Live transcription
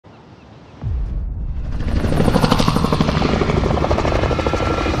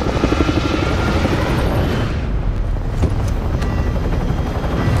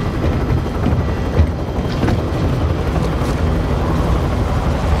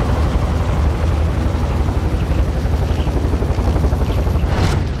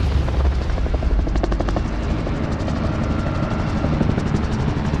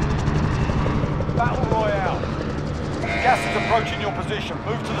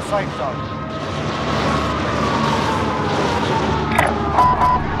the safe zone.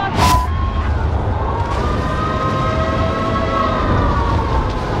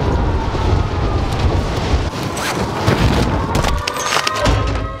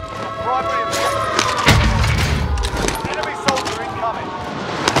 Primary objective. Enemy soldier incoming.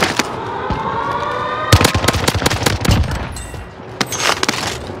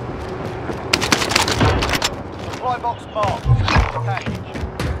 Supply box marked. Package.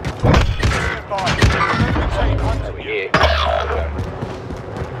 Over here.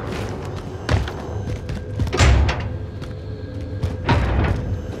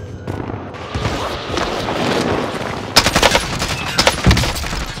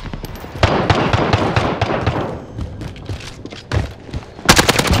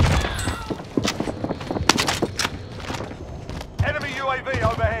 Enemy UAV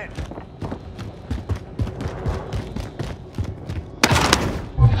overhead.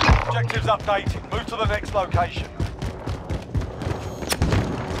 Objectives updated. Move to the next location.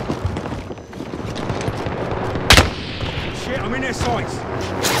 Shit, I'm in their sights.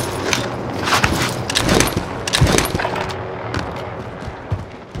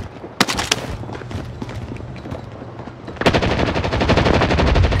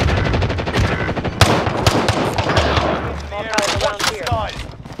 Watch the skies.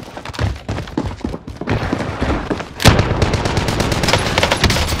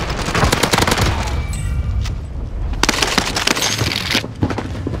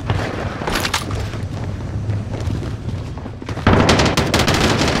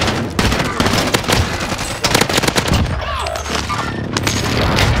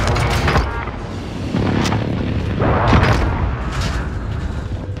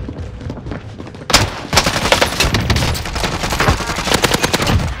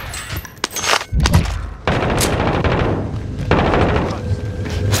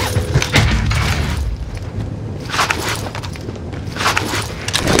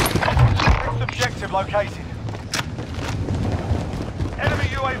 Objective located. Enemy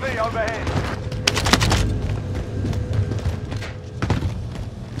UAV overhead.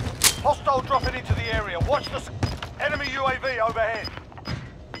 Hostile dropping into the area. Watch the enemy UAV overhead.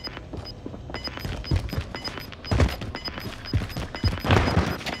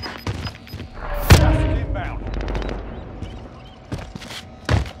 Gas is inbound.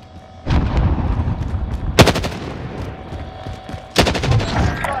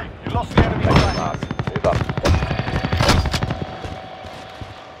 You lost the enemy flag. Move up.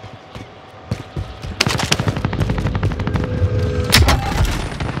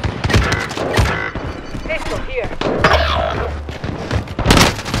 Pistol here.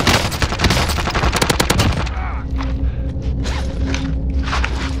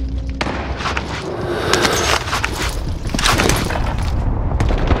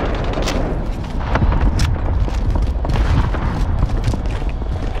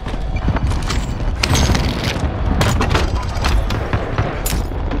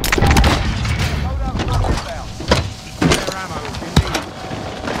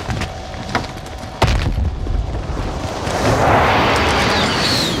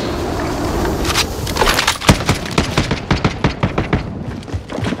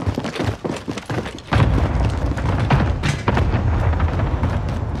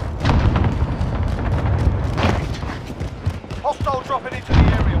 Hostile dropping into the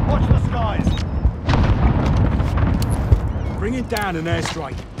area. Watch the skies. Bring it down an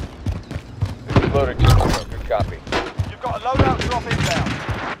airstrike. This is loader 2. Good copy. You've got a loadout drop inbound.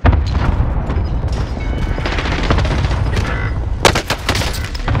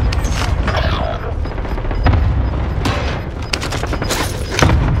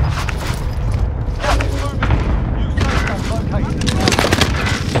 Gas is moving in. New safe zone located.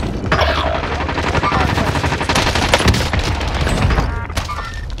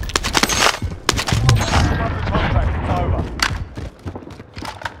 Contract, it's over.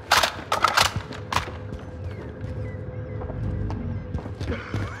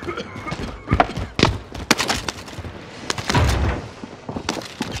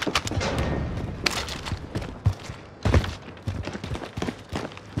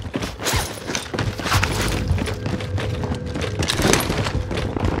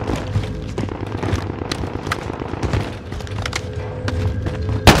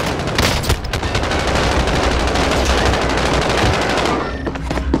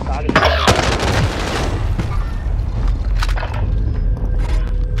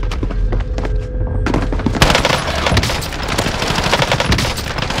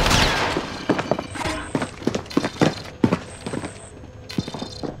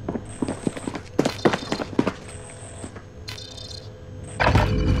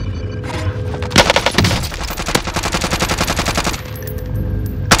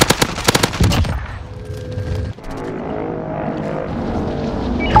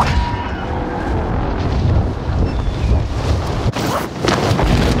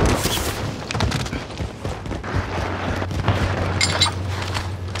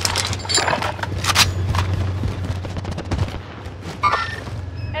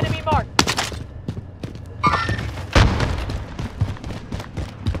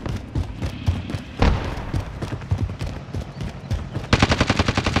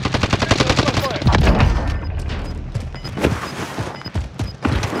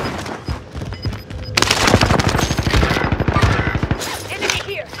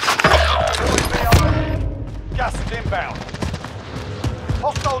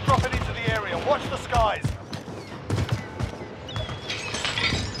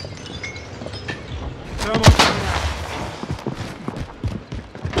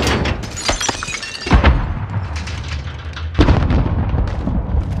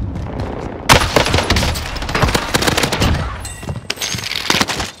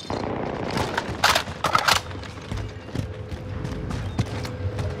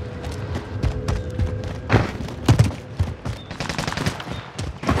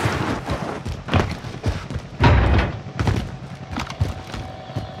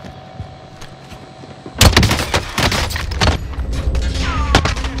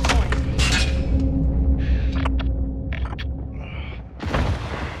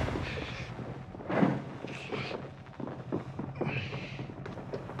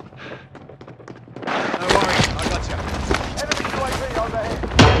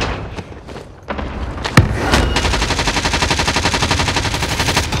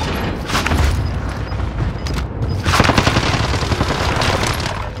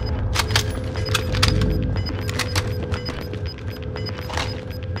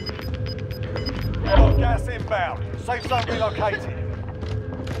 inbound. Safe zone relocated.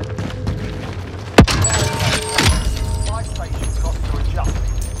 Buy station costs are adjusted.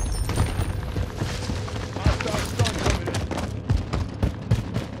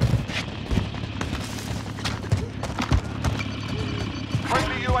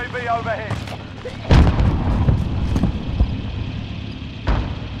 Friendly UAV overhead.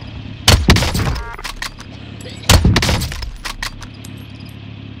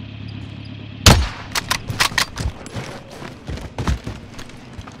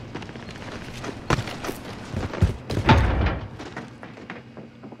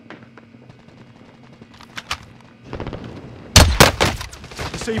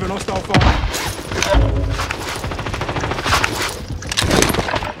 Receiving hostile fire.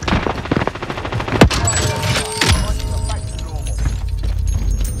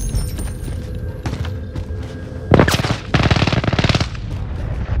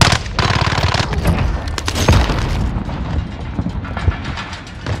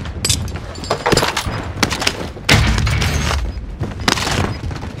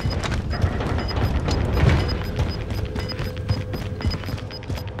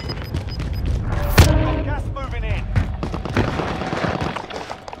 Gas moving in.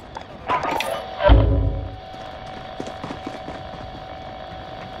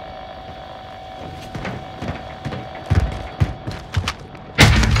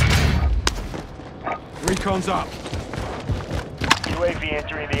 Recon's up. UAV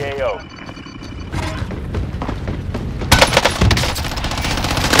entering the AO.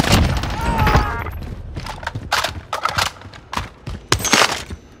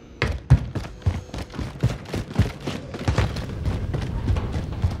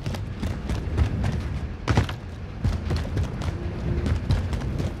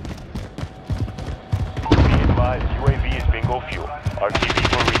 Be advised, UAV is bingo fuel. RTV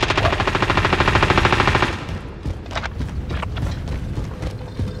for resupply.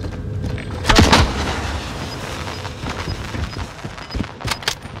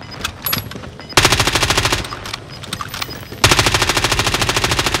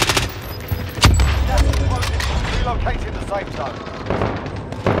 Gas is closing in. Relocating the safe zone.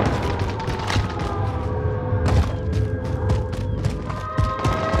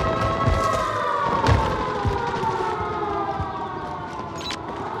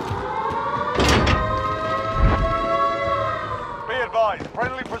 Be advised,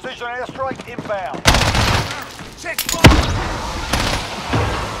 friendly precision airstrike inbound. Check fire!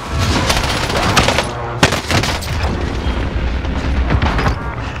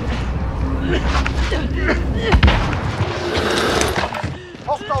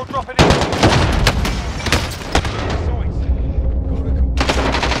 Hostile dropping in.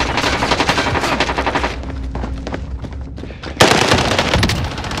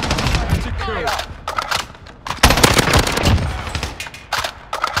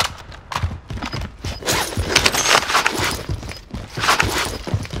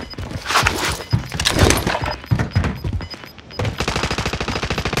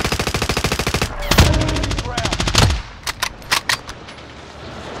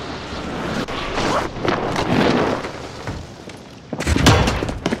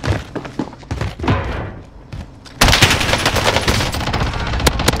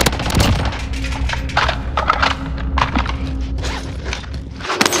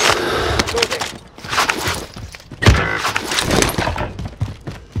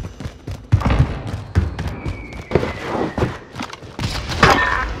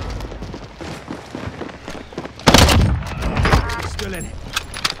 Still in it.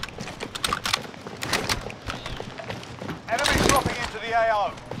 Enemy dropping into the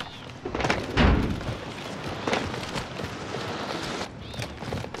AO.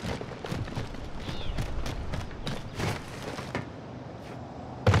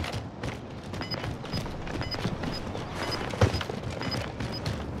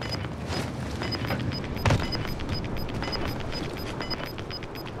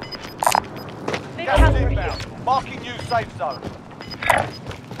 Gas is inbound. Marking new safe zone.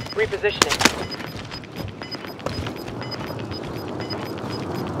 Repositioning.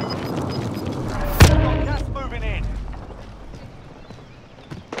 Gas moving in.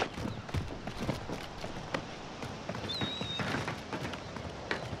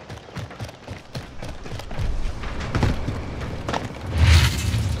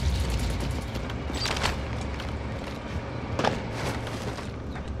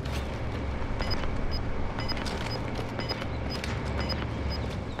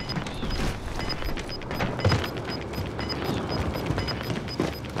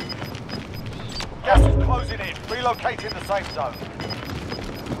 Gas is closing in. Relocating the safe zone.